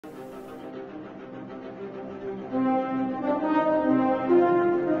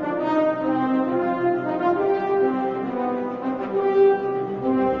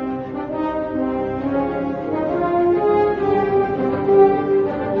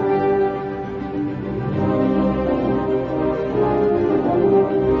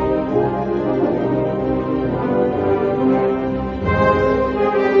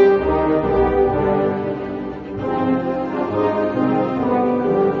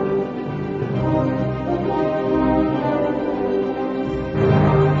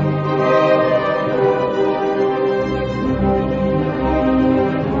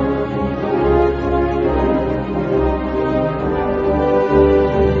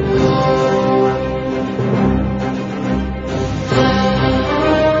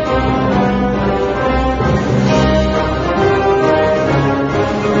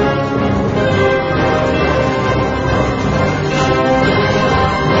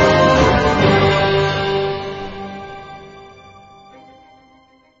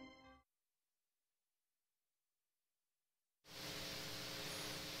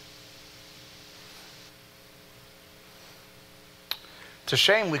It's a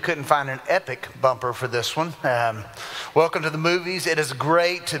shame we couldn't find an epic bumper for this one. Welcome to the movies. It is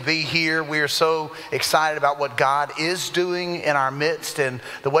great to be here. We are so excited about what God is doing in our midst and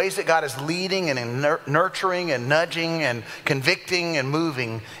the ways that God is leading and nurturing and nudging and convicting and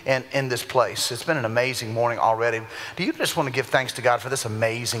moving in this place. It's been an amazing morning already. Do you just want to give thanks to God for this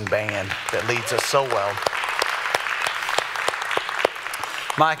amazing band that leads us so well?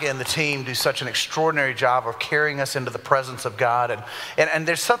 Micah and the team do such an extraordinary job of carrying us into the presence of God. And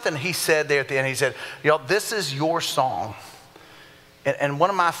there's something he said there at the end. He said, y'all, this is your song. And one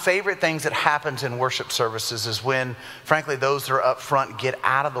of my favorite things that happens in worship services is when, frankly, those that are up front get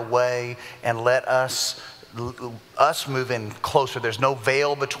out of the way and let us move in closer. There's no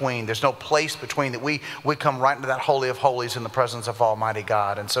veil between. There's no place between, that we come right into that Holy of Holies in the presence of Almighty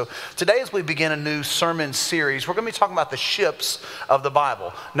God. And so today, as we begin a new sermon series, we're going to be talking about the ships of the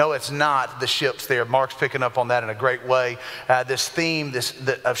Bible. No, it's not the ships there. Mark's picking up on that in a great way. This theme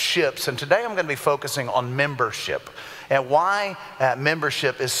of ships. And today I'm going to be focusing on membership and why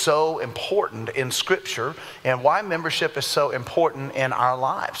membership is so important in Scripture and why membership is so important in our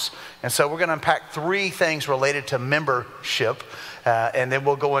lives. And so we're going to unpack three things related to membership, and then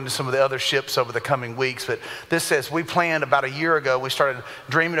we'll go into some of the other ships over the coming weeks. But this says, we planned about a year ago, we started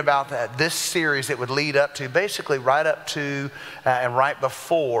dreaming about this series that would lead up to, basically right up to and right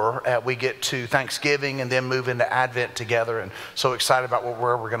before we get to Thanksgiving and then move into Advent together. And so excited about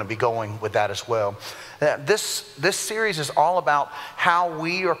where we're going to be going with that as well. This series is all about how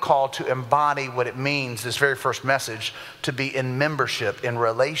we are called to embody what it means, this very first message, to be in membership, in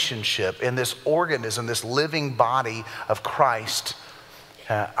relationship, in this organism, this living body of Christ,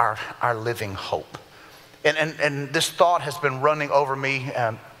 our living hope. And this thought has been running over me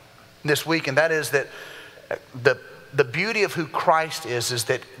this week, and that is that the beauty of who Christ is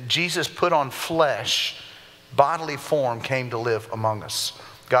that Jesus put on flesh, bodily form, came to live among us.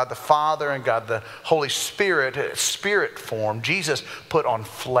 God the Father and God the Holy Spirit, spirit form, Jesus put on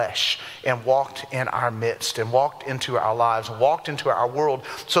flesh and walked in our midst and walked into our lives, walked into our world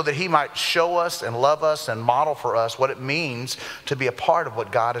so that he might show us and love us and model for us what it means to be a part of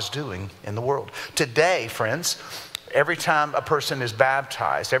what God is doing in the world. Today, friends, every time a person is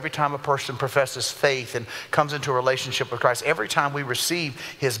baptized, every time a person professes faith and comes into a relationship with Christ, every time we receive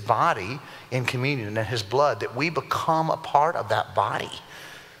his body in communion and his blood, that we become a part of that body.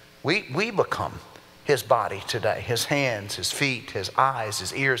 We become his body today, his hands, his feet, his eyes,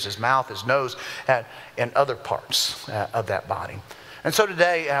 his ears, his mouth, his nose, and other parts of that body. And so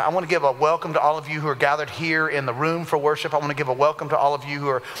today, I want to give a welcome to all of you who are gathered here in the room for worship. I want to give a welcome to all of you who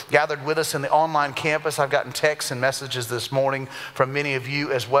are gathered with us in the online campus. I've gotten texts and messages this morning from many of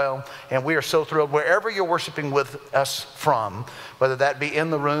you as well. And we are so thrilled. Wherever you're worshiping with us from, whether that be in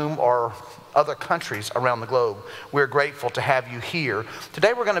the room or other countries around the globe, we're grateful to have you here.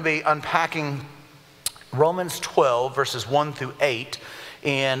 Today we're going to be unpacking Romans 12, verses 1 through 8.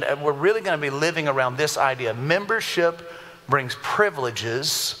 And we're really going to be living around this idea. Membership brings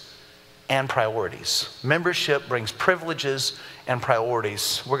privileges and priorities. Membership brings privileges and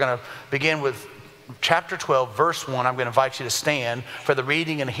priorities. We're going to begin with chapter 12, verse 1. I'm going to invite you to stand for the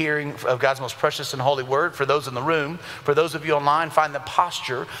reading and hearing of God's most precious and holy word. For those in the room, for those of you online, find the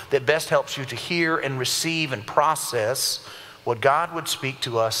posture that best helps you to hear and receive and process what God would speak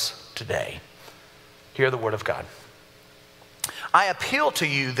to us today. Hear the word of God. I appeal to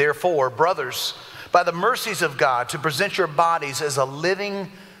you, therefore, brothers, by the mercies of God, to present your bodies as a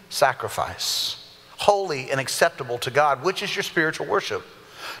living sacrifice, holy and acceptable to God, which is your spiritual worship.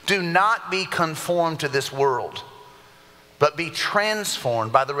 Do not be conformed to this world, but be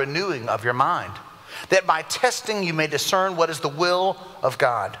transformed by the renewing of your mind, that by testing you may discern what is the will of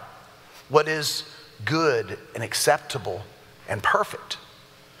God, what is good and acceptable and perfect.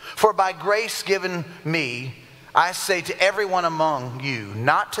 For by grace given me, I say to everyone among you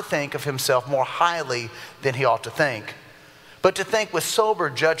not to think of himself more highly than he ought to think, but to think with sober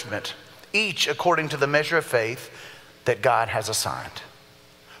judgment, each according to the measure of faith that God has assigned.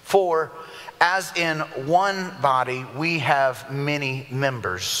 For as in one body we have many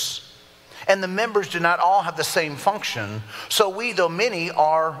members, and the members do not all have the same function, so we, though many,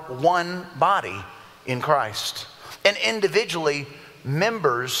 are one body in Christ, and individually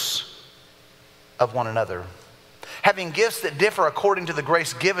members of one another. Having gifts that differ according to the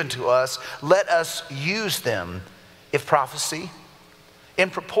grace given to us, let us use them. If prophecy, in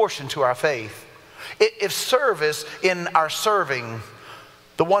proportion to our faith. If service, in our serving.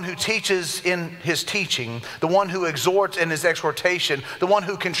 The one who teaches in his teaching. The one who exhorts in his exhortation. The one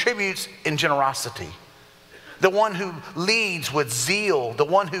who contributes in generosity. The one who leads with zeal. The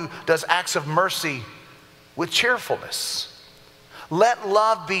one who does acts of mercy with cheerfulness. Let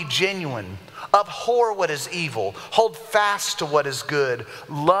love be genuine. Abhor what is evil. Hold fast to what is good.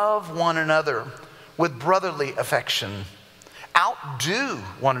 Love one another with brotherly affection. Outdo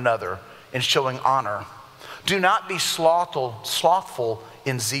one another in showing honor. Do not be slothful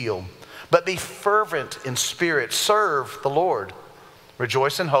in zeal, but be fervent in spirit. Serve the Lord.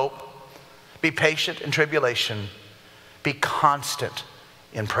 Rejoice in hope. Be patient in tribulation. Be constant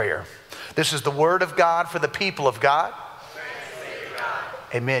in prayer. This is the word of God for the people of God.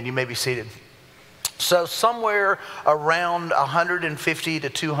 Amen. You may be seated. So somewhere around 150 to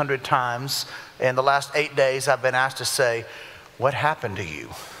 200 times in the last 8 days, I've been asked to say, what happened to you?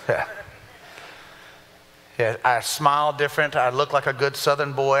 Yeah, I smile different. I look like a good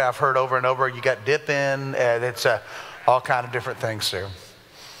Southern boy. I've heard over and over, you got dip in. It's all kind of different things there.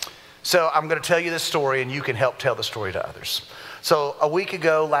 So I'm going to tell you this story, and you can help tell the story to others. So a week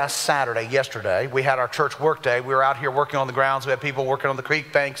ago, last Saturday, yesterday, we had our church work day. We were out here working on the grounds. We had people working on the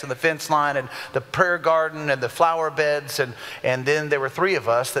creek banks and the fence line and the prayer garden and the flower beds. And then there were 3 of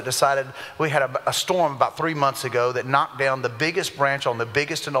us that decided, we had a storm about 3 months ago that knocked down the biggest branch on the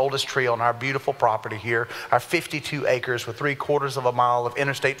biggest and oldest tree on our beautiful property here, our 52 acres with 3/4 of a mile of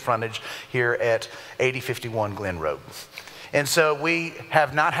interstate frontage here at 8051 Glen Road. And so we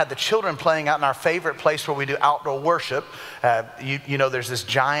have not had the children playing out in our favorite place where we do outdoor worship. You know, there's this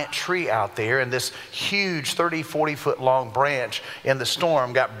giant tree out there, and this huge 30, 40 foot long branch in the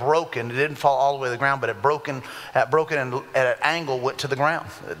storm got broken. It didn't fall all the way to the ground, but it broken and at an angle went to the ground.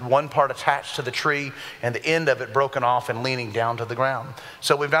 One part attached to the tree and the end of it broken off and leaning down to the ground.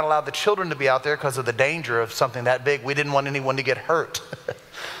 So we've not allowed the children to be out there because of the danger of something that big. We didn't want anyone to get hurt.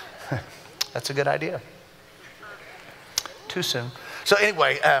 That's a good idea. Too soon. So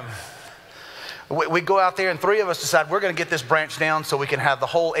anyway, we go out there, and 3 of us decide we're going to get this branch down so we can have the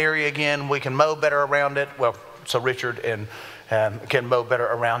whole area again. We can mow better around it. Well, so Richard and can mow better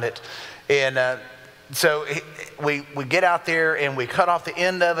around it. And so we get out there and we cut off the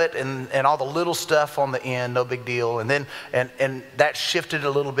end of it and all the little stuff on the end, no big deal. And then and that shifted a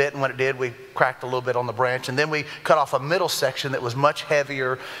little bit, and when it did, we cracked a little bit on the branch. And then we cut off a middle section that was much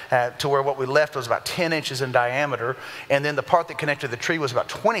heavier to where what we left was about 10 inches in diameter. And then the part that connected the tree was about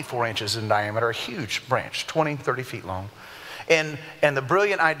 24 inches in diameter, a huge branch, 20, 30 feet long. And the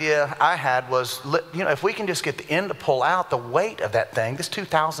brilliant idea I had was, you know, if we can just get the end to pull out, the weight of that thing, this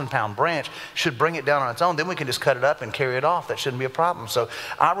 2,000-pound branch, should bring it down on its own. Then we can just cut it up and carry it off. That shouldn't be a problem. So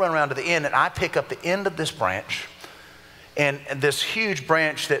I run around to the end, and I pick up the end of this branch, and this huge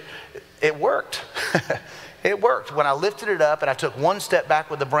branch that it worked. It worked. When I lifted it up and I took one step back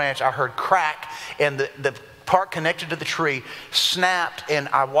with the branch, I heard crack, and the part connected to the tree snapped, and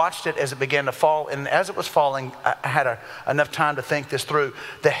I watched it as it began to fall. And as it was falling, I had enough time to think this through.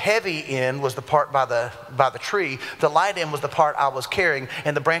 The heavy end was the part by the tree. The light end was the part I was carrying,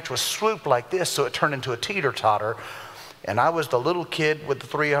 and the branch was swooped like this, so it turned into a teeter-totter. And I was the little kid with the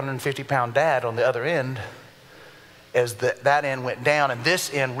 350-pound dad on the other end as that end went down, and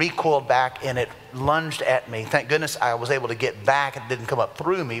this end recoiled back, and it lunged at me. Thank goodness I was able to get back. It didn't come up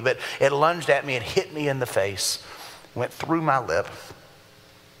through me, but it lunged at me and hit me in the face, went through my lip.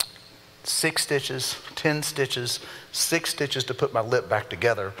 6 stitches, 10 stitches, 6 stitches to put my lip back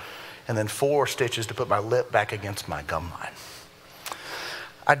together, and then 4 stitches to put my lip back against my gum line.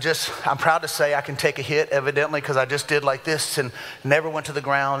 I'm proud to say I can take a hit, evidently, because I just did like this and never went to the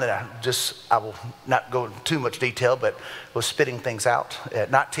ground. And I will not go into too much detail, but was spitting things out.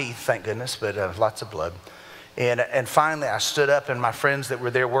 Not teeth, thank goodness, but lots of blood. And finally, I stood up, and my friends that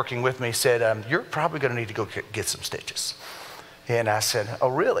were there working with me said, you're probably going to need to go get some stitches. And I said, oh,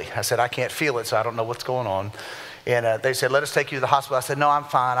 really? I said, I can't feel it, so I don't know what's going on. And they said, let us take you to the hospital. I said, no, I'm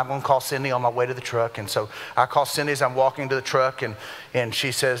fine. I'm going to call Cindy on my way to the truck. And so I call Cindy as I'm walking to the truck, and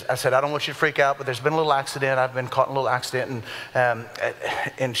she says, I said, I don't want you to freak out, but there's been a little accident. I've been caught in a little accident.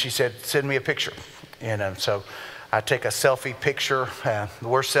 And she said, send me a picture. And so I take a selfie picture, the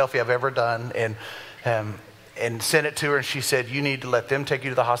worst selfie I've ever done, and sent it to her, and she said, you need to let them take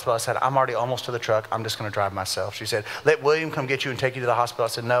you to the hospital. I said, I'm already almost to the truck. I'm just going to drive myself. She said, let William come get you and take you to the hospital. I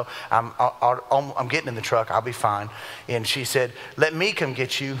said, no, I'm getting in the truck. I'll be fine. And she said, let me come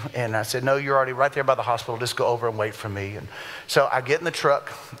get you. And I said, no, you're already right there by the hospital. Just go over and wait for me. And so I get in the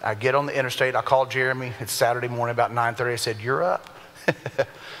truck. I get on the interstate. I call Jeremy. It's Saturday morning about 9:30. I said, you're up.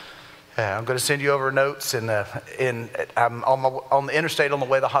 I'm going to send you over notes, and I'm on the interstate on the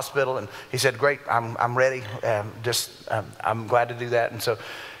way to the hospital. And he said, great, I'm ready. I'm glad to do that. And so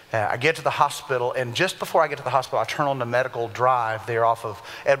I get to the hospital, and just before I get to the hospital, I turn on the medical drive there off of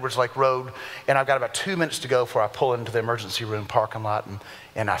Edwards Lake Road, and I've got about 2 minutes to go before I pull into the emergency room parking lot,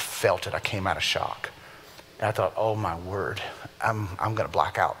 and I felt it. I came out of shock. And I thought, oh my word, I'm going to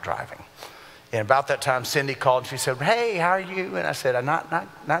black out driving. And about that time, Cindy called and she said, hey, how are you? And I said,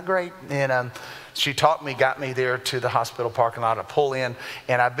 not great. And she got me there to the hospital parking lot. I pull in,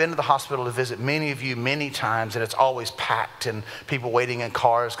 and I've been to the hospital to visit many of you many times, and it's always packed and people waiting in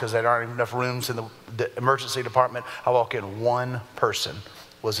cars because there aren't enough rooms in the emergency department. I walk in, one person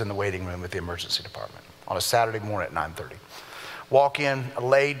was in the waiting room at the emergency department on a Saturday morning at 9:30. Walk in,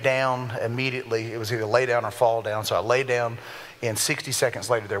 laid down immediately. It was either lay down or fall down, so I lay down, and 60 seconds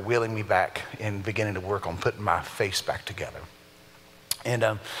later, they're wheeling me back and beginning to work on putting my face back together.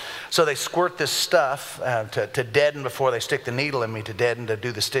 And so they squirt this stuff to deaden before they stick the needle in me, to deaden, to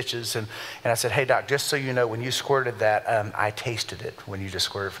do the stitches. And I said, hey, doc, just so you know, when you squirted that, I tasted it when you just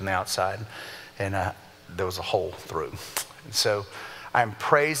squirted from the outside. And there was a hole through. And so I'm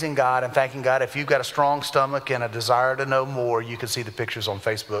praising God and thanking God. If you've got a strong stomach and a desire to know more, you can see the pictures on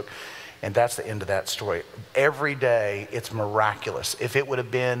Facebook. And that's the end of that story. Every day, it's miraculous. If it would have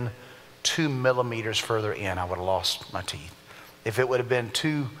been 2 millimeters further in, I would have lost my teeth. If it would have been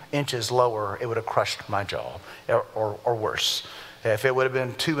 2 inches lower, it would have crushed my jaw, or worse. If it would have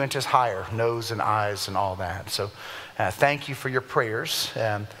been 2 inches higher, nose and eyes and all that. So thank you for your prayers.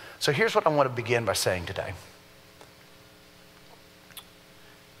 So here's what I want to begin by saying today.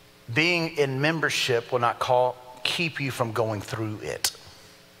 Being in membership will not keep you from going through it,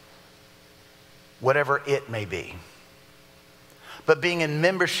 whatever it may be. But being in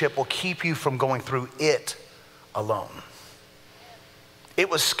membership will keep you from going through it alone. It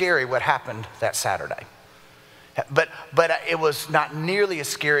was scary what happened that Saturday. But it was not nearly as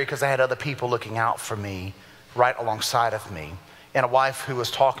scary because I had other people looking out for me right alongside of me. And a wife who was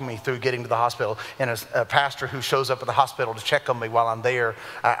talking me through getting to the hospital, and a pastor who shows up at the hospital to check on me while I'm there.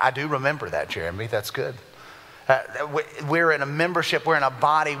 I do remember that, Jeremy. That's good. We're in a membership, we're in a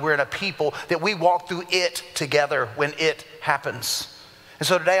body, we're in a people that we walk through it together when it happens. And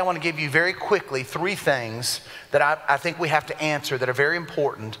so today I want to give you very quickly 3 things that I think we have to answer that are very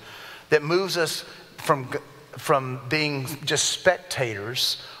important, that moves us from being just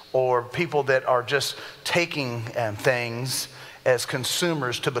spectators or people that are just taking things as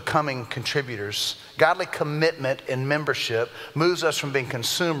consumers to becoming contributors. Godly commitment in membership moves us from being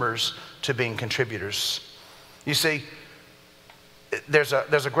consumers to being contributors. You see, there's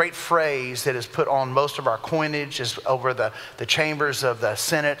a great phrase that is put on most of our coinage, is over the chambers of the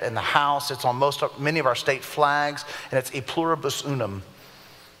Senate and the House. It's on many of our state flags, and it's e pluribus unum.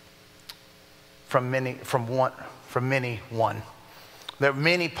 From many, one. There are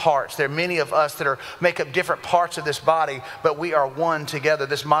many parts. There are many of us that make up different parts of this body, but we are one together.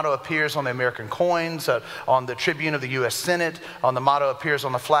 This motto appears on the American coins, on the Tribune of the U.S. Senate. On the motto appears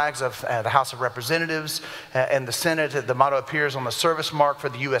on the flags of the House of Representatives and the Senate. The motto appears on the service mark for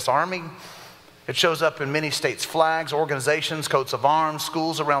the U.S. Army. It shows up in many states' flags, organizations, coats of arms,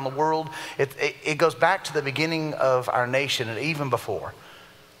 schools around the world. It goes back to the beginning of our nation and even before.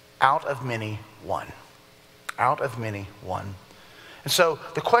 Out of many, one. Out of many, one. And so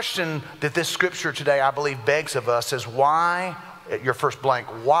the question that this scripture today, I believe, begs of us is why, your first blank,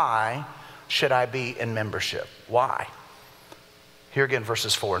 why should I be in membership? Why? Here again,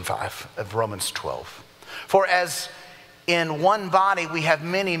 verses 4 and 5 of Romans 12. For as in one body we have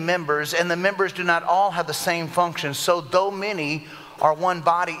many members, and the members do not all have the same function, so though many are one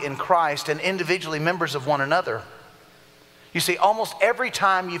body in Christ and individually members of one another. You see, almost every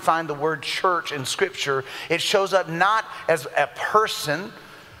time you find the word church in Scripture, it shows up not as a person,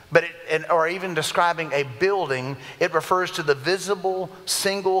 or even describing a building. It refers to the visible,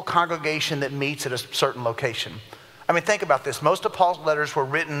 single congregation that meets at a certain location. I mean, think about this. Most of Paul's letters were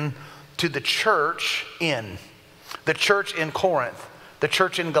written to the church in Corinth, the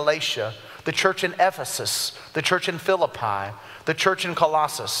church in Galatia, the church in Ephesus, the church in Philippi, the church in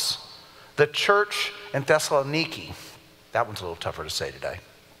Colossus, the church in Thessaloniki. That one's a little tougher to say today.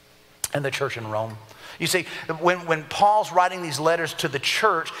 And the church in Rome. You see, when Paul's writing these letters to the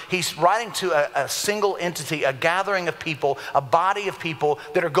church, he's writing to a single entity, a gathering of people, a body of people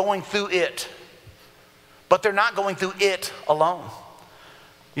that are going through it. But they're not going through it alone.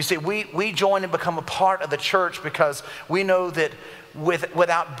 You see, we join and become a part of the church because we know that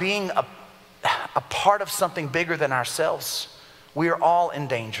without being a part of something bigger than ourselves, we are all in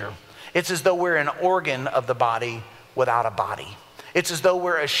danger. It's as though we're an organ of the body without a body. It's as though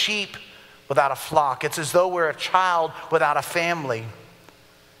we're a sheep without a flock. It's as though we're a child without a family.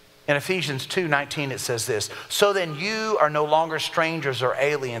 In Ephesians 2:19 it says this, so then you are no longer strangers or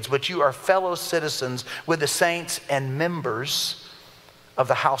aliens, but you are fellow citizens with the saints and members of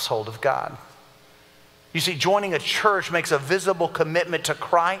the household of God. You see, joining a church makes a visible commitment to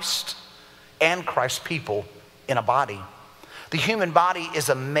Christ and Christ's people in a body. The human body is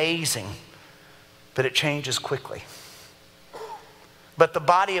amazing, but it changes quickly. But the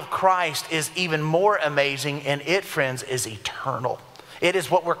body of Christ is even more amazing, and it, friends, is eternal. It is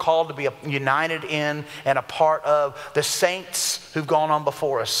what we're called to be united in and a part of, the saints who've gone on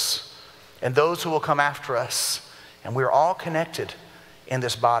before us and those who will come after us. And we're all connected in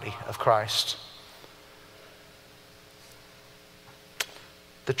this body of Christ.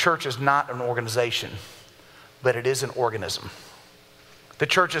 The church is not an organization, but it is an organism. The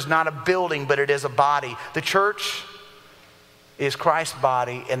church is not a building, but it is a body. The church is Christ's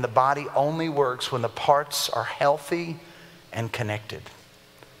body, and the body only works when the parts are healthy and connected.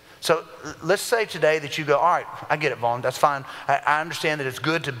 So let's say today that you go, all right, I get it, Vaughn, that's fine. I understand that it's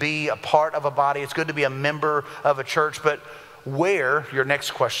good to be a part of a body. It's good to be a member of a church, but where, your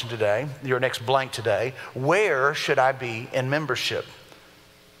next question today, your next blank today, where should I be in membership?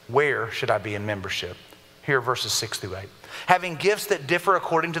 Where should I be in membership? Here are verses 6 through 8. Having gifts that differ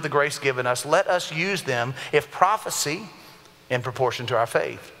according to the grace given us, let us use them. If prophecy, in proportion to our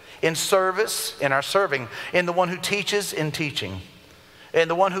faith. In service, in our serving. In the one who teaches, in teaching. In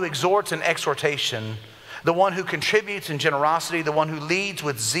the one who exhorts, in exhortation. The one who contributes in generosity. The one who leads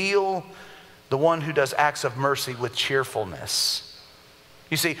with zeal. The one who does acts of mercy with cheerfulness.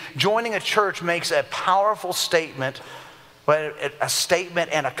 You see, joining a church makes a powerful statement, a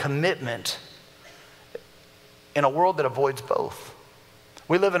statement and a commitment in a world that avoids both.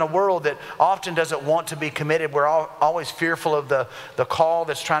 We live in a world that often doesn't want to be committed. We're always fearful of the call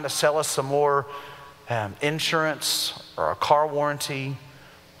that's trying to sell us some more insurance or a car warranty,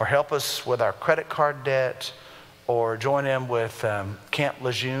 or help us with our credit card debt, or join in with Camp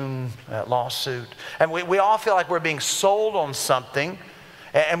Lejeune lawsuit. And we all feel like we're being sold on something,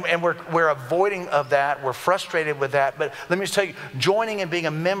 and we're avoiding of that. We're frustrated with that. But let me just tell you, joining and being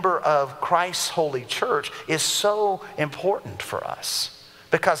a member of Christ's holy church is so important for us.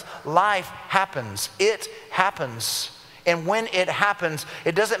 Because life happens. It happens. And when it happens,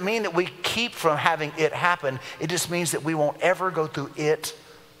 it doesn't mean that we keep from having it happen. It just means that we won't ever go through it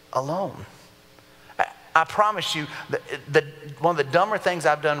alone. I promise you, one of the dumber things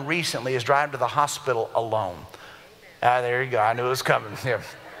I've done recently is drive to the hospital alone. There you go. I knew it was coming. Yeah.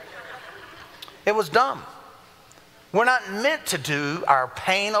 It was dumb. We're not meant to do our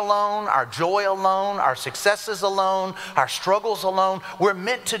pain alone, our joy alone, our successes alone, our struggles alone. We're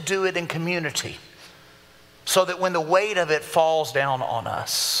meant to do it in community so that when the weight of it falls down on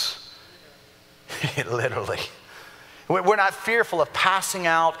us, literally, we're not fearful of passing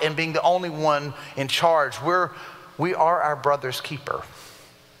out and being the only one in charge. We are our brother's keeper.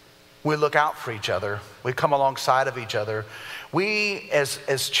 We look out for each other. We come alongside of each other. We,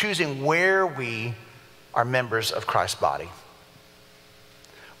 as choosing where we are members of Christ's body.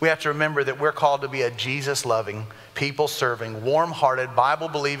 We have to remember that we're called to be a Jesus-loving, people-serving, warm-hearted,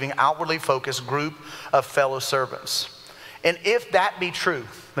 Bible-believing, outwardly focused group of fellow servants. And if that be true,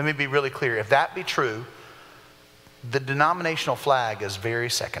 let me be really clear, if that be true, the denominational flag is very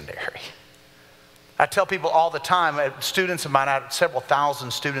secondary. I tell people all the time, students of mine, I had several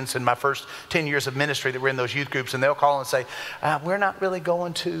thousand students in my first 10 years of ministry that were in those youth groups, and they'll call and say, we're not really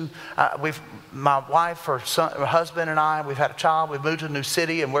going to, my wife or husband and I, we've had a child, we've moved to a new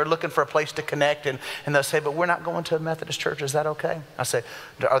city, and we're looking for a place to connect, and they'll say, but we're not going to a Methodist church, is that okay? I say,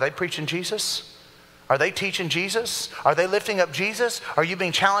 are they preaching Jesus? Are they teaching Jesus? Are they lifting up Jesus? Are you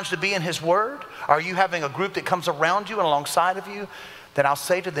being challenged to be in His Word? Are you having a group that comes around you and alongside of you? Then I'll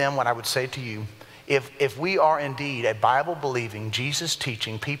say to them what I would say to you. If we are indeed a Bible-believing,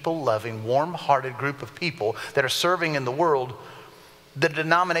 Jesus-teaching, people-loving, warm-hearted group of people that are serving in the world, the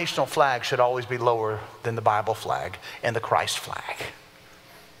denominational flag should always be lower than the Bible flag and the Christ flag.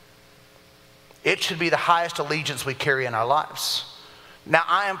 It should be the highest allegiance we carry in our lives. Now,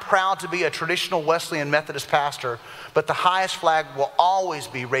 I am proud to be a traditional Wesleyan Methodist pastor, but the highest flag will always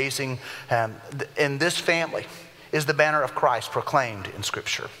be raising in this family is the banner of Christ proclaimed in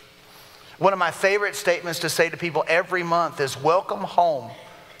Scripture. One of my favorite statements to say to people every month is, welcome home.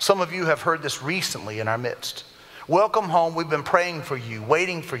 Some of you have heard this recently in our midst. Welcome home. We've been praying for you,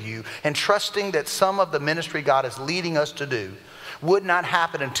 waiting for you, and trusting that some of the ministry God is leading us to do would not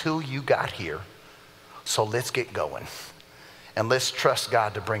happen until you got here. So let's get going, and let's trust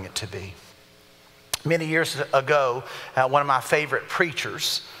God to bring it to be. Many years ago, one of my favorite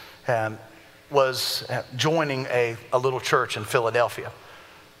preachers was joining a little church in Philadelphia.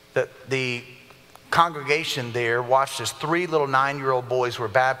 The congregation there watched as 3 little 9-year-old boys were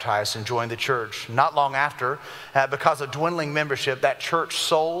baptized and joined the church. Not long after, because of dwindling membership, that church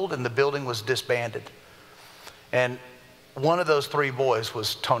sold and the building was disbanded. And one of those 3 boys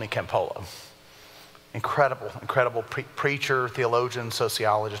was Tony Campolo. incredible preacher, theologian,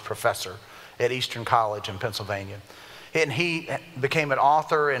 sociologist, professor at Eastern College in Pennsylvania. And he became an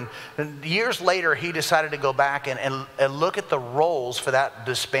author, and years later he decided to go back and look at the roles for that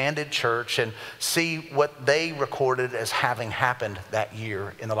disbanded church and see what they recorded as having happened that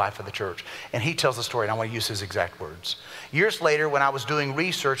year in the life of the church. And he tells the story, and I want to use his exact words. Years later, when I was doing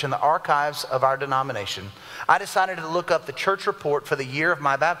research in the archives of our denomination, I decided to look up the church report for the year of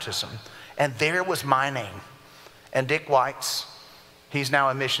my baptism, and there was my name, and Dick White's. He's now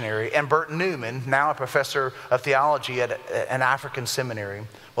a missionary. And Bert Newman, now a professor of theology at an African seminary,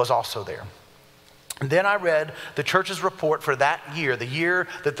 was also there. And then I read the church's report for that year, the year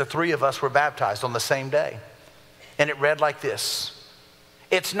that the three of us were baptized on the same day. And it read like this: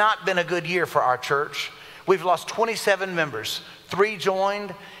 "It's not been a good year for our church. We've lost 27 members. 3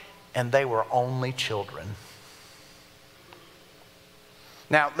 joined, and they were only children."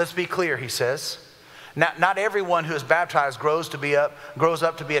 Now, let's be clear, he says. Not everyone who is baptized grows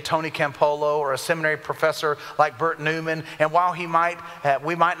up to be a Tony Campolo or a seminary professor like Bert Newman. And while we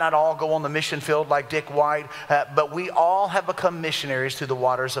might not all go on the mission field like Dick White, but we all have become missionaries through the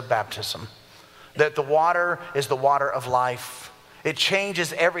waters of baptism. That the water is the water of life. It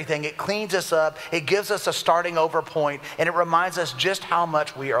changes everything. It cleans us up. It gives us a starting over point, and it reminds us just how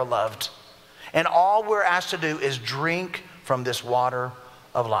much we are loved. And all we're asked to do is drink from this water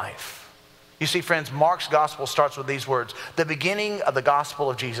of life. You see, friends, Mark's gospel starts with these words: the beginning of the gospel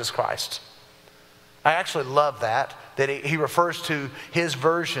of Jesus Christ. I actually love that he refers to his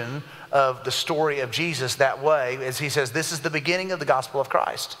version of the story of Jesus that way, as he says, this is the beginning of the gospel of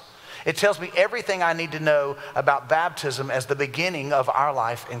Christ. It tells me everything I need to know about baptism as the beginning of our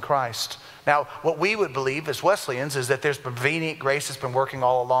life in Christ. Now, what we would believe as Wesleyans is that there's prevenient grace that's been working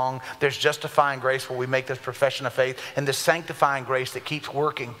all along. There's justifying grace where we make this profession of faith, and this sanctifying grace that keeps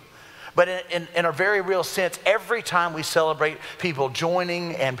working. But in a very real sense, every time we celebrate people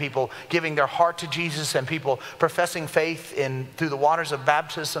joining and people giving their heart to Jesus and people professing faith through the waters of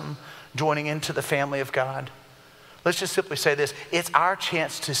baptism, joining into the family of God, let's just simply say this: it's our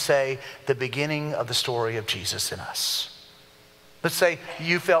chance to say the beginning of the story of Jesus in us. Let's say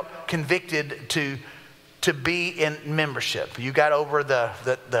you felt convicted to be in membership. You got over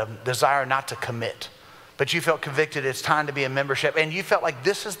the desire not to commit, but you felt convicted it's time to be in membership, and you felt like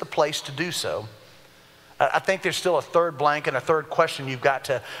this is the place to do so. I think there's still a third blank and a third question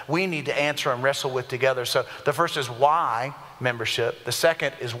we need to answer and wrestle with together. So the first is why membership. The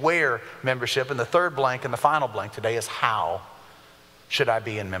second is where membership. And the third blank and the final blank today is how should I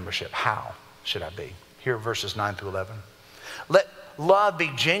be in membership? How should I be? Here are verses 9 through 11. Let love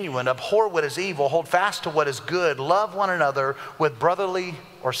be genuine, abhor what is evil, hold fast to what is good, love one another with brotherly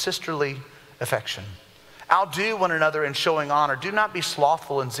or sisterly affection. Outdo one another in showing honor. Do not be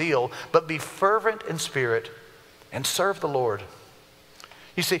slothful in zeal, but be fervent in spirit and serve the Lord.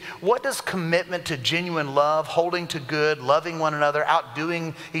 You see, what does commitment to genuine love, holding to good, loving one another,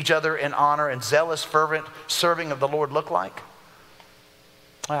 outdoing each other in honor, and zealous, fervent serving of the Lord look like?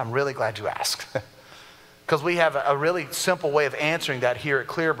 Well, I'm really glad you asked. Because we have a really simple way of answering that here at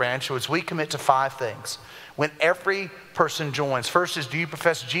Clearbranch, which we commit to 5 things. When every person joins, first is, do you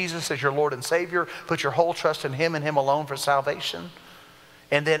profess Jesus as your Lord and Savior? Put your whole trust in Him and Him alone for salvation.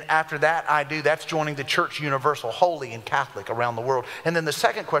 And then after that, that's joining the church universal, holy and Catholic around the world. And then the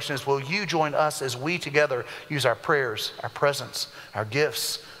second question is, will you join us as we together use our prayers, our presence, our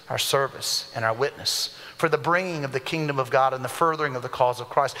gifts, our service, and our witness for the bringing of the kingdom of God and the furthering of the cause of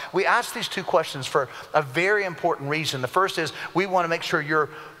Christ? We ask these 2 questions for a very important reason. The first is we want to make sure you're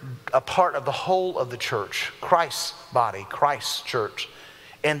a part of the whole of the church, Christ's body, Christ's church.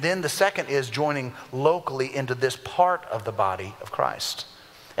 And then the second is joining locally into this part of the body of Christ.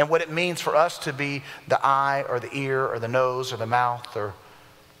 And what it means for us to be the eye or the ear or the nose or the mouth, or,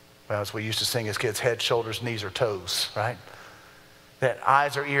 well, as we used to sing as kids, head, shoulders, knees, or toes, right? That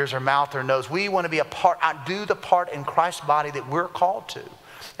eyes or ears or mouth or nose. We want to be a part, do the part in Christ's body that we're called to.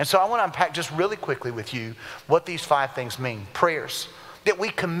 And so I want to unpack just really quickly with you what these 5 things mean. Prayers, that we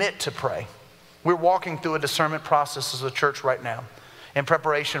commit to pray. We're walking through a discernment process as a church right now in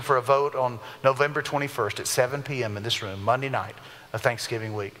preparation for a vote on November 21st at 7 p.m. in this room, Monday night of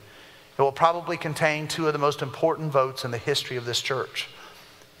Thanksgiving week. It will probably contain 2 of the most important votes in the history of this church.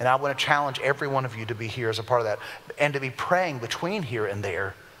 And I want to challenge every one of you to be here as a part of that and to be praying between here and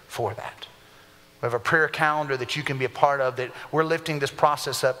there for that. We have a prayer calendar that you can be a part of, that we're lifting this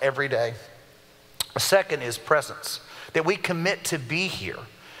process up every day. The second is presence, that we commit to be here.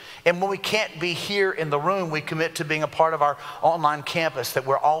 And when we can't be here in the room, we commit to being a part of our online campus, that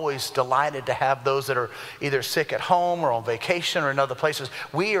we're always delighted to have those that are either sick at home or on vacation or in other places.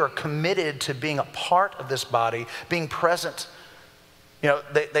 We are committed to being a part of this body, being present. You know,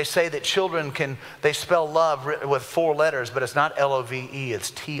 they say that children they spell love with 4 letters, but it's not L-O-V-E,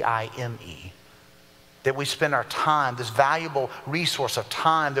 it's T-I-M-E. That we spend our time, this valuable resource of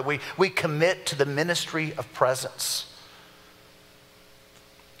time, that we commit to the ministry of presence.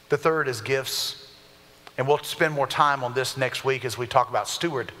 The third is gifts. And we'll spend more time on this next week as we talk about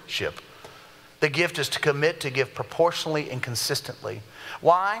stewardship. The gift is to commit to give proportionally and consistently.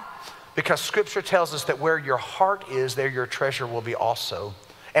 Why? Because Scripture tells us that where your heart is, there your treasure will be also.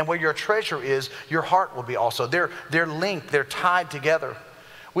 And where your treasure is, your heart will be also. They're linked, they're tied together.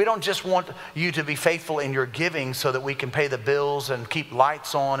 We don't just want you to be faithful in your giving so that we can pay the bills and keep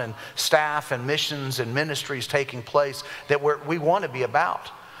lights on and staff and missions and ministries taking place that we want to be about.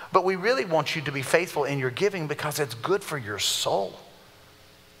 But we really want you to be faithful in your giving because it's good for your soul.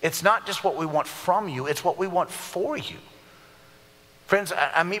 It's not just what we want from you, it's what we want for you. Friends,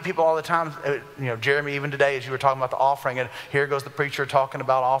 I meet people all the time, you know, Jeremy, even today as you were talking about the offering, and here goes the preacher talking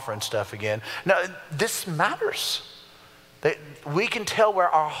about offering stuff again. No, this matters. We can tell where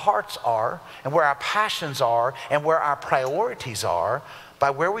our hearts are and where our passions are and where our priorities are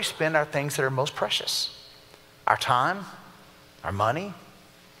by where we spend our things that are most precious. Our time, our money,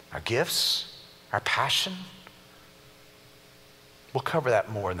 our gifts, our passion. We'll cover that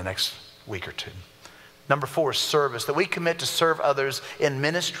more in the next week or two. Number 4 is service, that we commit to serve others in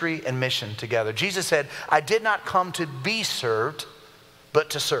ministry and mission together. Jesus said, I did not come to be served,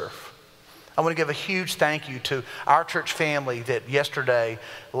 but to serve. I want to give a huge thank you to our church family that yesterday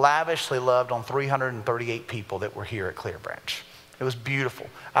lavishly loved on 338 people that were here at Clearbranch. It was beautiful.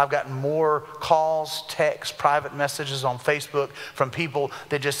 I've gotten more calls, texts, private messages on Facebook from people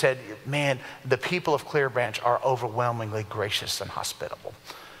that just said, man, the people of Clearbranch are overwhelmingly gracious and hospitable.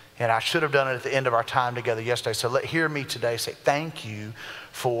 And I should have done it at the end of our time together yesterday. So hear me today say thank you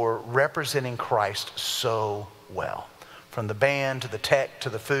for representing Christ so well. From the band to the tech to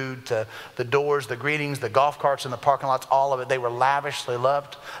the food to the doors, the greetings, the golf carts in the parking lots, all of it, they were lavishly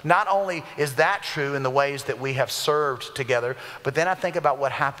loved. Not only is that true in the ways that we have served together, but then I think about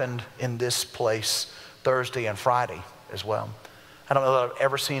what happened in this place Thursday and Friday as well. I don't know that I've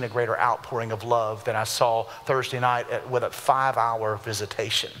ever seen a greater outpouring of love than I saw Thursday night with a 5-hour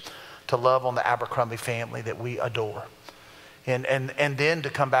visitation to love on the Abercrombie family that we adore. And then to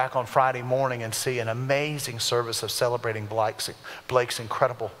come back on Friday morning and see an amazing service of celebrating Blake's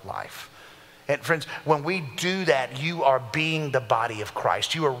incredible life. And friends, when we do that, you are being the body of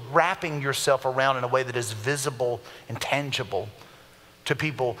Christ. You are wrapping yourself around in a way that is visible and tangible to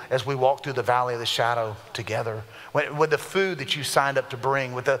people as we walk through the valley of the shadow together. With the food that you signed up to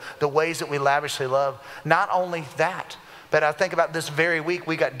bring, with the ways that we lavishly love. Not only that, but I think about this very week,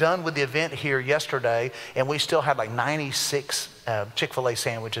 we got done with the event here yesterday, and we still had like 96 Chick-fil-A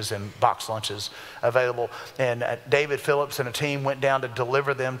sandwiches and box lunches available. And David Phillips and a team went down to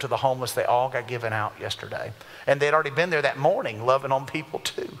deliver them to the homeless. They all got given out yesterday. And they'd already been there that morning, loving on people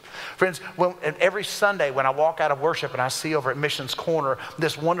too. Friends, every Sunday when I walk out of worship and I see over at Missions Corner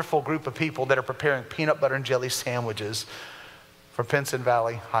this wonderful group of people that are preparing peanut butter and jelly sandwiches from Pinson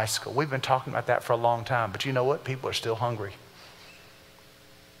Valley High School. We've been talking about that for a long time, but you know what? People are still hungry.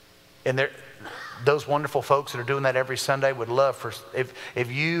 And those wonderful folks that are doing that every Sunday would love for,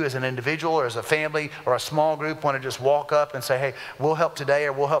 if you as an individual or as a family or a small group want to just walk up and say, hey, we'll help today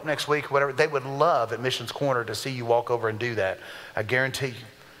or we'll help next week, or whatever, they would love at Missions Corner to see you walk over and do that. I guarantee you,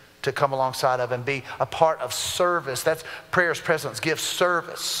 to come alongside of and be a part of service. That's prayers, presence, gifts,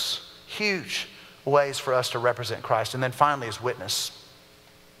 service. Huge ways for us to represent Christ. And then finally is witness.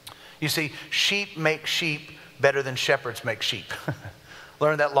 You see, sheep make sheep better than shepherds make sheep.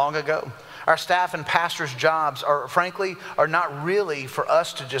 Learned that long ago. Our staff and pastors' jobs are, frankly, are not really for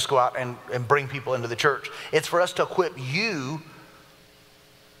us to just go out and bring people into the church. It's for us to equip you,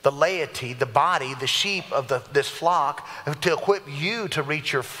 the laity, the body, the sheep of this flock, to equip you to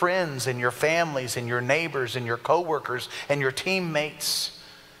reach your friends and your families and your neighbors and your coworkers and your teammates,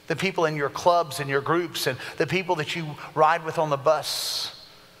 the people in your clubs and your groups and the people that you ride with on the bus,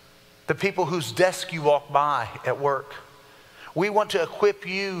 the people whose desk you walk by at work. We want to equip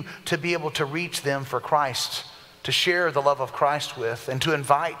you to be able to reach them for Christ, to share the love of Christ with, and to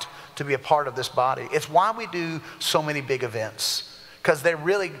invite to be a part of this body. It's why we do so many big events, because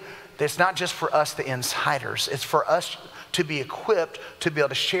it's not just for us, the insiders. It's for us to be equipped to be able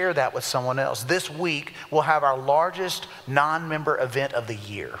to share that with someone else. This week, we'll have our largest non-member event of the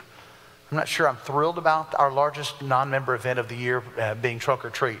year. I'm not sure I'm thrilled about our largest non-member event of the year being Trunk or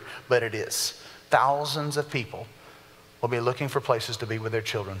Treat, but it is. Thousands of people will be looking for places to be with their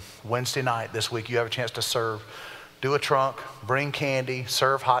children. Wednesday night this week, you have a chance to serve. Do a trunk, bring candy,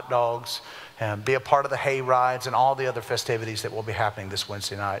 serve hot dogs, and be a part of the hay rides and all the other festivities that will be happening this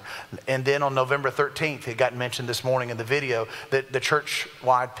Wednesday night. And then on November 13th, it got mentioned this morning in the video, that the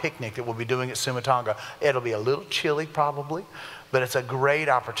church-wide picnic that we'll be doing at Sumatanga. It'll be a little chilly probably, but it's a great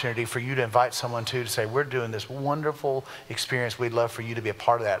opportunity for you to invite someone to say, we're doing this wonderful experience. We'd love for you to be a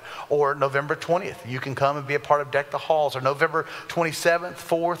part of that. Or November 20th, you can come and be a part of Deck the Halls. Or November 27th,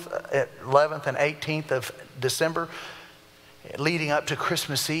 4th, 11th, and 18th of December, leading up to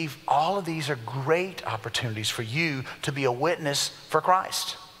Christmas Eve. All of these are great opportunities for you to be a witness for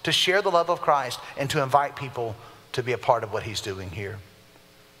Christ, to share the love of Christ, and to invite people to be a part of what he's doing here.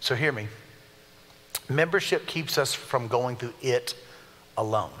 So hear me. Membership keeps us from going through it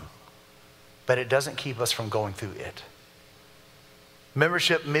alone, but it doesn't keep us from going through it.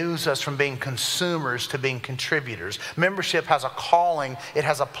 Membership moves us from being consumers to being contributors. Membership has a calling, it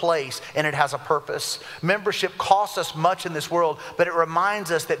has a place, and it has a purpose. Membership costs us much in this world, but it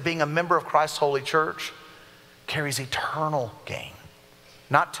reminds us that being a member of Christ's holy church carries eternal gain,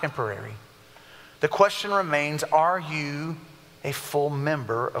 not temporary. The question remains, are you a full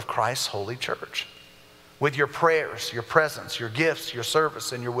member of Christ's holy church? With your prayers, your presence, your gifts, your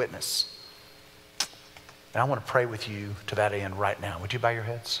service, and your witness. And I want to pray with you to that end right now. Would you bow your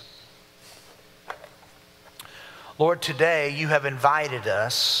heads? Lord, today you have invited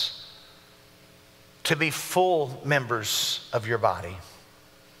us to be full members of your body.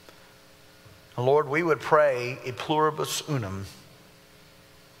 And Lord, we would pray e pluribus unum,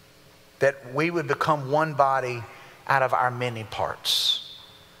 that we would become one body out of our many parts.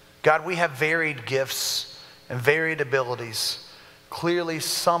 God, we have varied gifts and varied abilities. Clearly,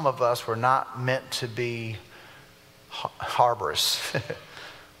 some of us were not meant to be harborists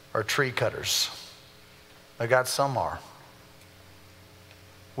or tree cutters. But God, some are.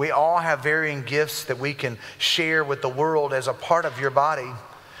 We all have varying gifts that we can share with the world as a part of your body.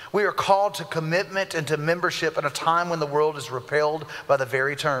 We are called to commitment and to membership in a time when the world is repelled by the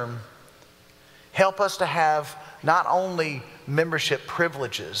very term. Help us to have not only membership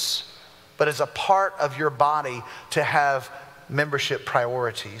privileges, but as a part of your body to have membership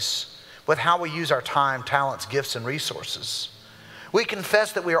priorities with how we use our time, talents, gifts, and resources. We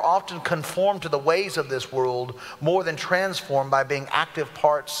confess that we are often conformed to the ways of this world more than transformed by being active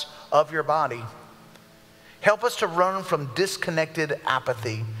parts of your body. Help us to run from disconnected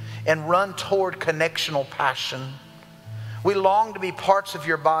apathy and run toward connectional passion. We long to be parts of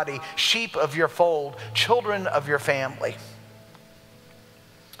your body, sheep of your fold, children of your family.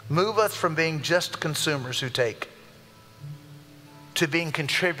 Move us from being just consumers who take to being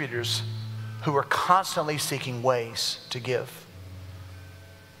contributors who are constantly seeking ways to give.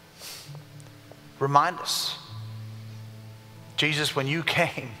 Remind us, Jesus, when you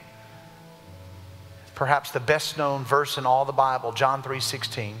came, perhaps the best known verse in all the Bible, John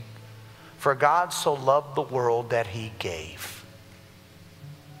 3:16, for God so loved the world that he gave.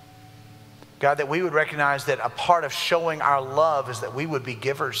 God, that we would recognize that a part of showing our love is that we would be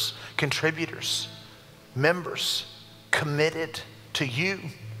givers, contributors, members, committed to you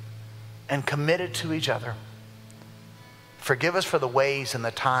and committed to each other. Forgive us for the ways and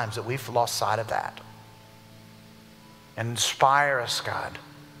the times that we've lost sight of that. And inspire us, God,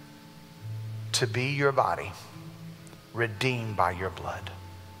 to be your body, redeemed by your blood.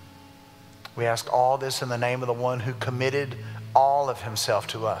 We ask all this in the name of the one who committed all of himself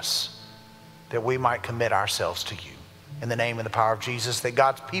to us, that we might commit ourselves to you. In the name and the power of Jesus, that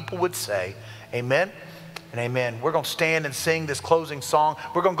God's people would say, amen and amen. We're going to stand and sing this closing song.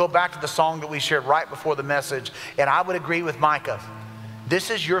 We're going to go back to the song that we shared right before the message. And I would agree with Micah. This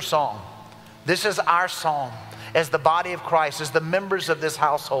is your song. This is our song as the body of Christ, as the members of this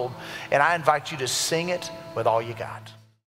household. And I invite you to sing it with all you got.